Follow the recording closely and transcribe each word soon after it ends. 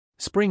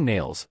Spring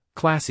nails,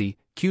 classy,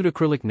 cute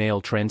acrylic nail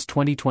trends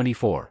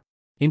 2024.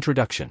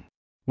 Introduction.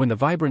 When the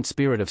vibrant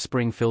spirit of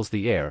spring fills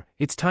the air,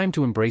 it's time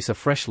to embrace a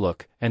fresh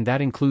look, and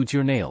that includes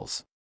your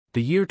nails.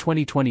 The year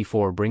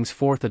 2024 brings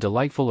forth a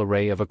delightful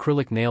array of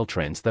acrylic nail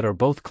trends that are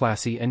both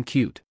classy and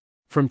cute.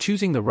 From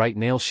choosing the right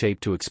nail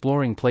shape to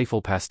exploring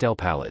playful pastel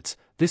palettes,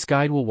 this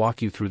guide will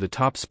walk you through the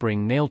top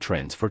spring nail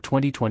trends for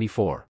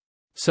 2024.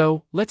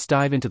 So, let's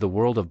dive into the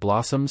world of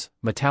blossoms,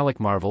 metallic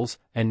marvels,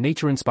 and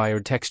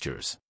nature-inspired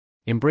textures.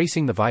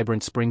 Embracing the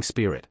vibrant spring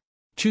spirit.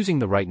 Choosing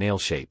the right nail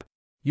shape.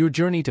 Your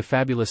journey to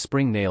fabulous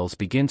spring nails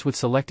begins with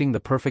selecting the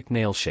perfect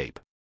nail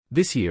shape.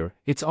 This year,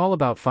 it's all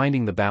about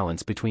finding the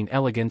balance between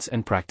elegance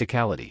and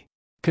practicality.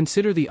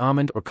 Consider the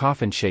almond or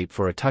coffin shape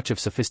for a touch of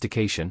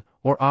sophistication,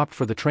 or opt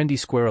for the trendy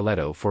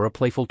squareletto for a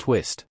playful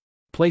twist.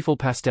 Playful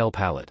pastel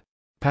palette.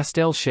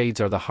 Pastel shades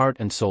are the heart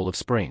and soul of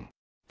spring.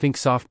 Think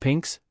soft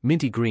pinks,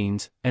 minty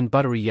greens, and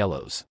buttery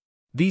yellows.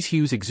 These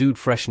hues exude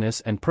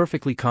freshness and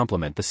perfectly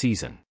complement the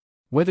season.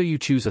 Whether you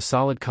choose a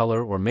solid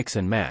color or mix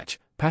and match,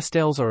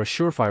 pastels are a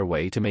surefire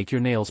way to make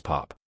your nails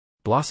pop.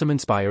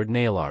 Blossom-inspired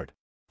nail art.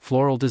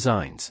 Floral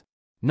designs.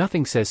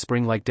 Nothing says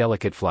spring like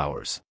delicate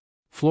flowers.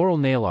 Floral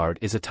nail art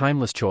is a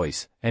timeless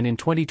choice, and in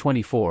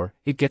 2024,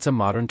 it gets a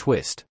modern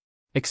twist.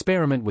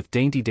 Experiment with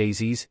dainty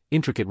daisies,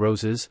 intricate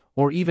roses,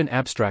 or even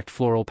abstract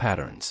floral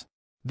patterns.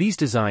 These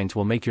designs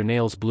will make your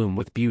nails bloom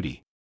with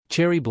beauty.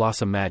 Cherry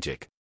blossom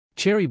magic.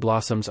 Cherry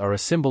blossoms are a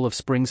symbol of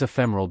spring's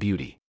ephemeral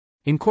beauty.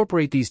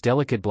 Incorporate these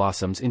delicate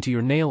blossoms into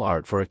your nail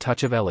art for a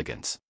touch of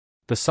elegance.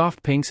 The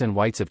soft pinks and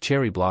whites of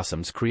cherry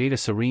blossoms create a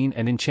serene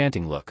and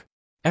enchanting look.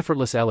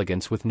 Effortless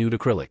elegance with nude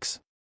acrylics.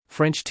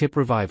 French tip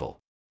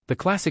revival. The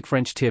classic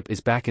French tip is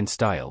back in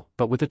style,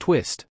 but with a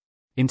twist.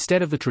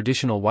 Instead of the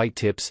traditional white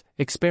tips,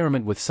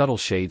 experiment with subtle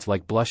shades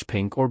like blush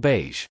pink or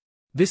beige.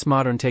 This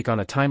modern take on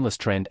a timeless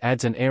trend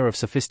adds an air of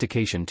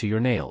sophistication to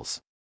your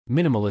nails.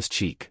 Minimalist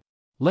chic.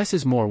 Less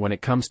is more when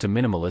it comes to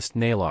minimalist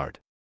nail art.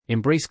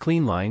 Embrace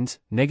clean lines,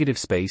 negative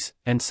space,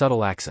 and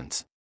subtle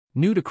accents.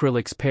 Nude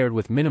acrylics paired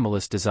with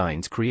minimalist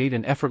designs create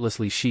an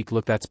effortlessly chic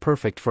look that's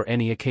perfect for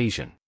any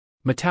occasion.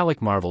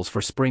 Metallic marvels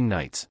for spring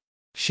nights.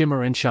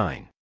 Shimmer and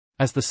shine.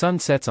 As the sun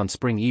sets on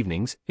spring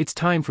evenings, it's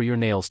time for your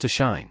nails to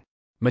shine.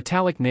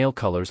 Metallic nail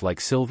colors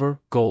like silver,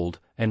 gold,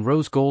 and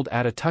rose gold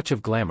add a touch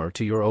of glamour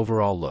to your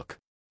overall look.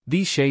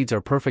 These shades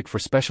are perfect for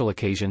special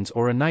occasions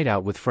or a night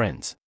out with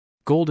friends.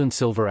 Gold and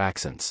silver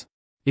accents.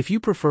 If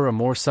you prefer a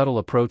more subtle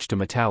approach to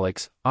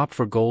metallics, opt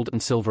for gold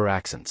and silver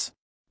accents.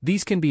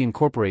 These can be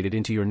incorporated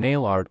into your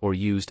nail art or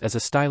used as a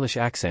stylish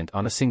accent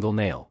on a single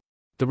nail.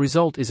 The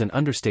result is an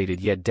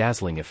understated yet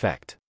dazzling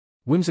effect.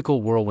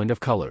 Whimsical whirlwind of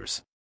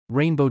colors.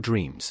 Rainbow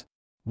dreams.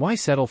 Why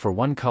settle for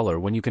one color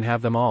when you can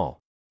have them all?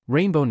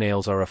 Rainbow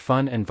nails are a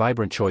fun and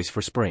vibrant choice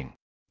for spring.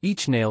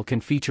 Each nail can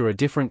feature a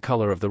different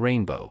color of the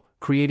rainbow,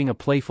 creating a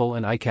playful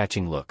and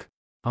eye-catching look.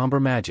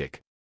 Ombre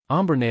magic.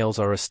 Ombre nails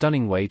are a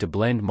stunning way to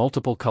blend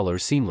multiple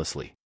colors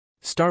seamlessly.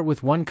 Start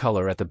with one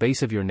color at the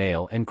base of your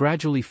nail and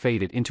gradually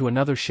fade it into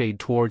another shade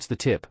towards the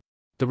tip.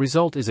 The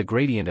result is a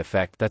gradient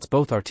effect that's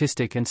both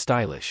artistic and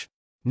stylish.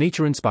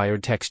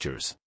 Nature-inspired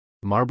textures.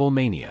 Marble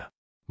mania.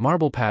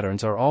 Marble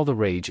patterns are all the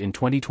rage in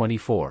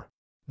 2024.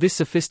 This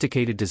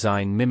sophisticated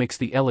design mimics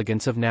the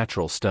elegance of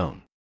natural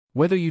stone.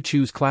 Whether you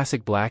choose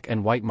classic black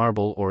and white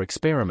marble or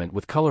experiment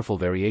with colorful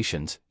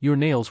variations, your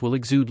nails will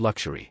exude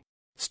luxury.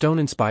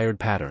 Stone-inspired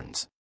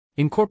patterns.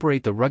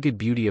 Incorporate the rugged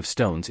beauty of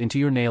stones into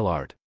your nail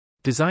art.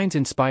 Designs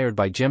inspired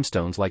by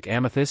gemstones like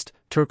amethyst,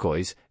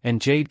 turquoise, and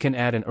jade can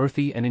add an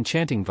earthy and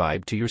enchanting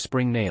vibe to your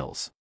spring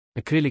nails.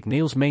 Acrylic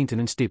nails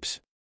maintenance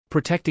tips.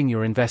 Protecting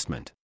your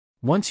investment.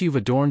 Once you've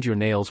adorned your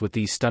nails with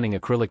these stunning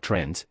acrylic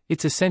trends,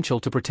 it's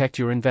essential to protect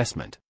your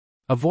investment.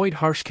 Avoid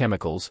harsh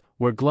chemicals,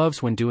 wear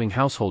gloves when doing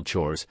household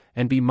chores,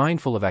 and be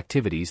mindful of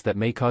activities that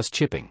may cause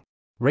chipping.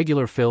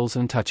 Regular fills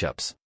and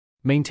touch-ups.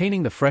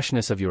 Maintaining the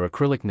freshness of your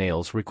acrylic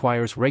nails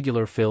requires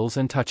regular fills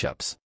and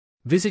touch-ups.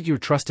 Visit your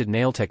trusted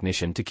nail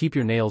technician to keep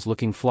your nails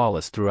looking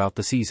flawless throughout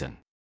the season.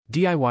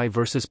 DIY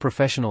versus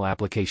professional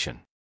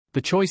application.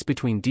 The choice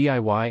between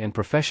DIY and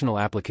professional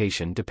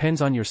application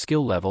depends on your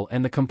skill level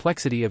and the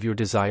complexity of your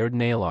desired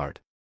nail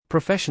art.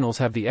 Professionals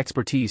have the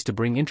expertise to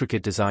bring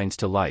intricate designs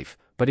to life,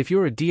 but if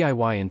you're a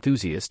DIY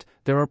enthusiast,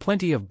 there are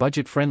plenty of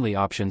budget-friendly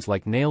options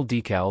like nail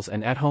decals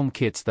and at-home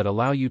kits that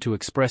allow you to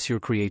express your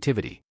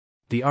creativity.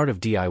 The art of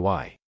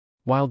DIY.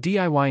 While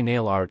DIY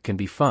nail art can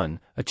be fun,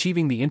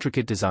 achieving the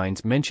intricate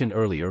designs mentioned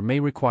earlier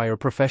may require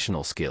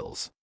professional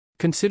skills.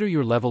 Consider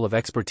your level of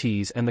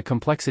expertise and the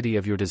complexity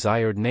of your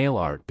desired nail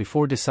art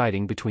before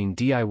deciding between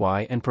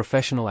DIY and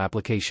professional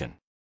application.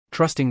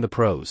 Trusting the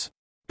pros.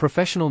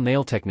 Professional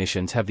nail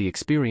technicians have the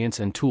experience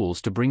and tools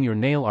to bring your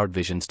nail art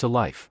visions to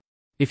life.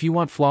 If you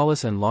want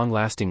flawless and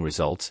long-lasting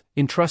results,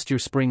 entrust your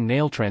spring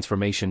nail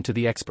transformation to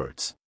the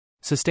experts.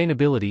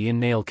 Sustainability in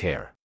nail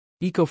care.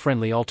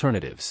 Eco-friendly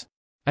alternatives.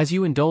 As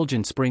you indulge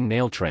in spring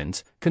nail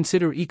trends,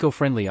 consider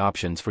eco-friendly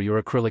options for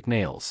your acrylic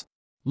nails.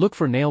 Look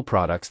for nail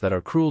products that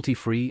are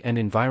cruelty-free and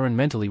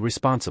environmentally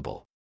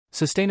responsible.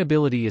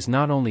 Sustainability is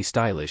not only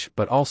stylish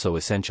but also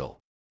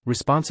essential.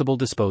 Responsible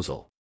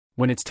disposal.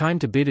 When it's time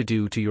to bid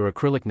adieu to your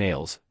acrylic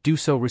nails, do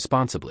so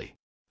responsibly.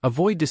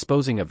 Avoid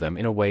disposing of them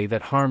in a way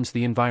that harms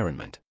the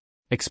environment.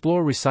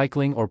 Explore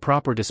recycling or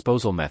proper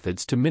disposal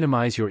methods to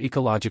minimize your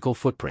ecological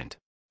footprint.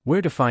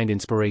 Where to find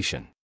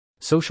inspiration?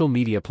 Social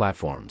media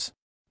platforms.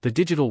 The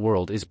digital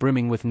world is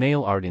brimming with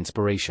nail art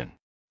inspiration.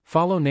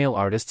 Follow nail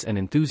artists and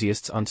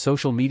enthusiasts on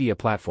social media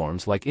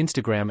platforms like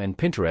Instagram and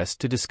Pinterest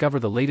to discover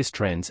the latest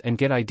trends and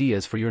get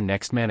ideas for your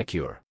next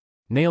manicure.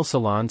 Nail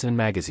salons and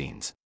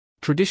magazines.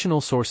 Traditional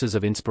sources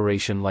of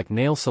inspiration like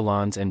nail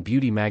salons and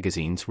beauty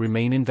magazines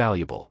remain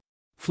invaluable.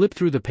 Flip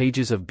through the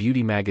pages of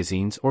beauty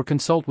magazines or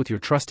consult with your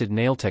trusted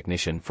nail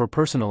technician for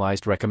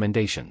personalized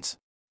recommendations.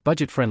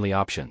 Budget-friendly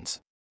options.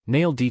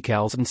 Nail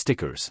decals and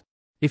stickers.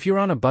 If you're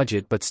on a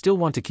budget but still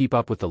want to keep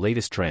up with the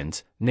latest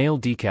trends, nail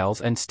decals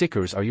and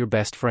stickers are your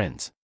best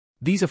friends.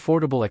 These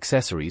affordable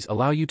accessories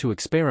allow you to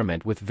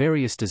experiment with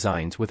various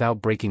designs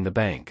without breaking the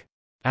bank.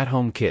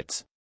 At-home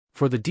kits.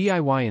 For the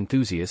DIY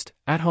enthusiast,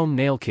 at-home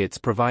nail kits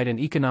provide an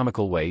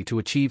economical way to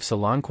achieve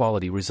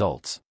salon-quality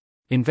results.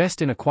 Invest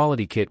in a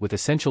quality kit with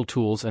essential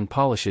tools and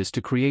polishes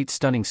to create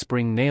stunning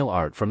spring nail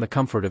art from the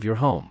comfort of your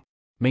home.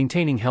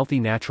 Maintaining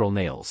healthy natural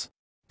nails.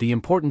 The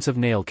importance of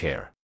nail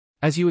care.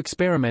 As you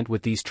experiment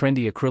with these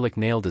trendy acrylic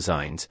nail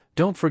designs,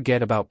 don't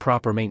forget about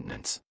proper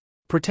maintenance.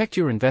 Protect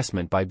your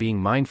investment by being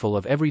mindful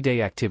of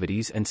everyday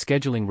activities and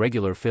scheduling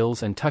regular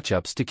fills and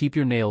touch-ups to keep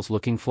your nails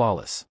looking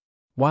flawless.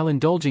 While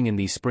indulging in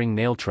these spring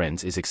nail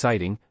trends is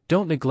exciting,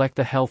 don't neglect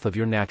the health of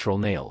your natural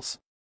nails.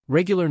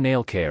 Regular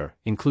nail care,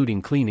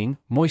 including cleaning,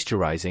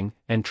 moisturizing,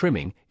 and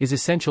trimming, is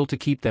essential to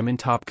keep them in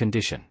top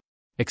condition.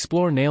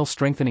 Explore nail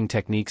strengthening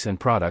techniques and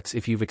products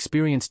if you've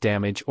experienced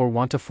damage or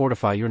want to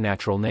fortify your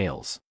natural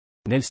nails.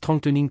 Nail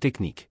strengthening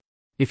technique.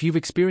 If you've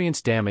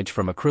experienced damage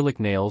from acrylic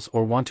nails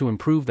or want to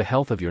improve the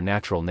health of your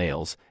natural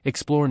nails,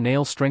 explore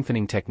nail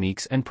strengthening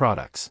techniques and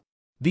products.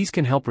 These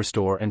can help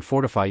restore and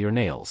fortify your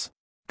nails.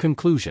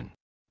 Conclusion.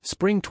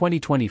 Spring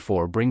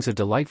 2024 brings a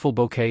delightful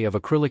bouquet of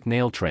acrylic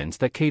nail trends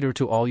that cater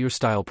to all your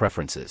style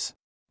preferences.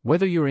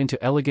 Whether you're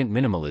into elegant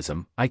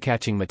minimalism,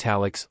 eye-catching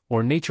metallics,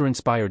 or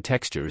nature-inspired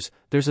textures,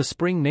 there's a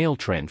spring nail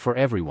trend for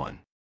everyone.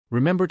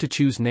 Remember to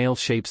choose nail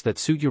shapes that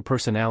suit your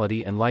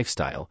personality and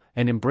lifestyle,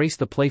 and embrace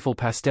the playful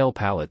pastel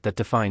palette that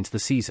defines the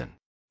season.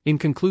 In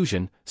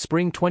conclusion,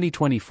 Spring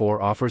 2024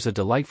 offers a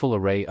delightful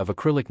array of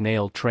acrylic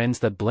nail trends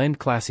that blend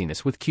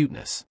classiness with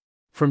cuteness.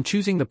 From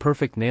choosing the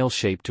perfect nail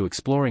shape to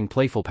exploring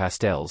playful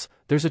pastels,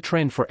 there's a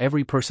trend for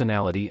every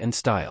personality and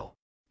style.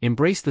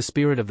 Embrace the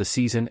spirit of the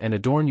season and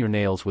adorn your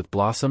nails with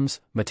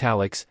blossoms,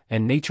 metallics,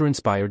 and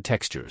nature-inspired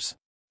textures.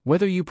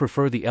 Whether you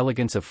prefer the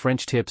elegance of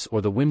French tips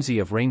or the whimsy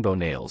of rainbow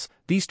nails,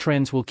 these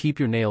trends will keep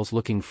your nails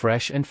looking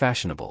fresh and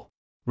fashionable.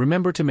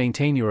 Remember to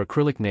maintain your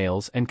acrylic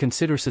nails and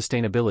consider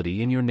sustainability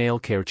in your nail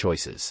care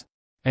choices.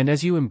 And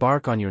as you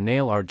embark on your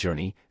nail art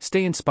journey,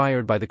 stay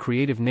inspired by the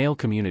creative nail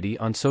community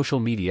on social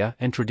media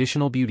and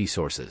traditional beauty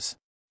sources.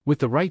 With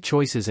the right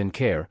choices and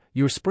care,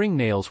 your spring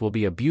nails will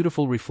be a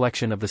beautiful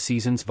reflection of the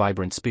season's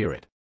vibrant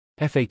spirit.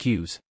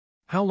 FAQs.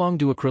 How long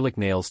do acrylic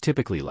nails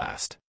typically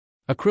last?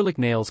 Acrylic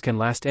nails can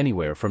last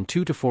anywhere from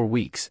 2 to 4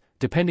 weeks,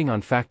 depending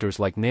on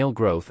factors like nail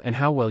growth and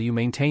how well you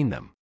maintain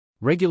them.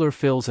 Regular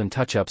fills and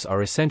touch-ups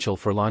are essential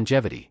for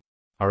longevity.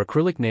 Are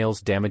acrylic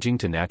nails damaging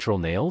to natural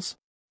nails?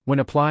 When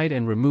applied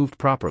and removed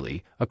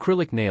properly,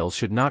 acrylic nails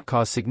should not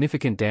cause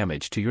significant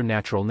damage to your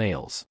natural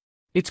nails.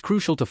 It's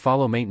crucial to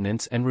follow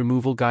maintenance and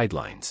removal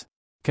guidelines.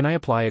 Can I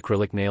apply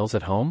acrylic nails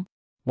at home?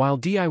 While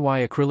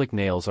DIY acrylic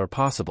nails are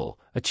possible,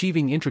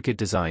 achieving intricate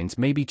designs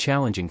may be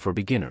challenging for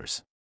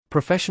beginners.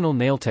 Professional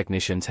nail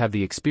technicians have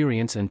the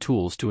experience and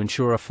tools to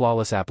ensure a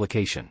flawless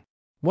application.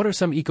 What are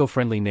some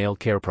eco-friendly nail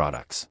care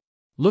products?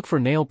 Look for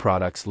nail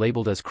products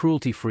labeled as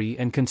cruelty-free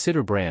and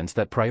consider brands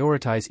that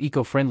prioritize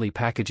eco-friendly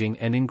packaging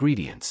and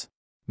ingredients.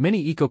 Many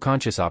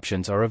eco-conscious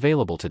options are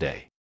available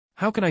today.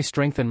 How can I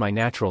strengthen my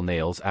natural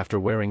nails after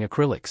wearing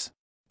acrylics?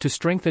 To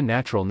strengthen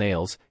natural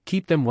nails,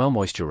 keep them well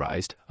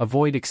moisturized,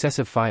 avoid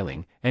excessive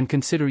filing, and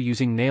consider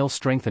using nail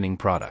strengthening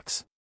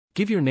products.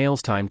 Give your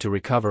nails time to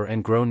recover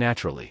and grow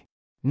naturally.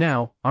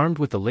 Now, armed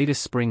with the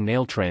latest spring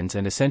nail trends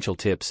and essential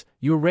tips,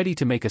 you're ready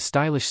to make a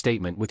stylish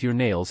statement with your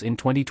nails in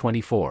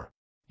 2024.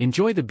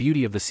 Enjoy the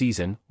beauty of the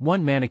season,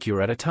 one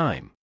manicure at a time.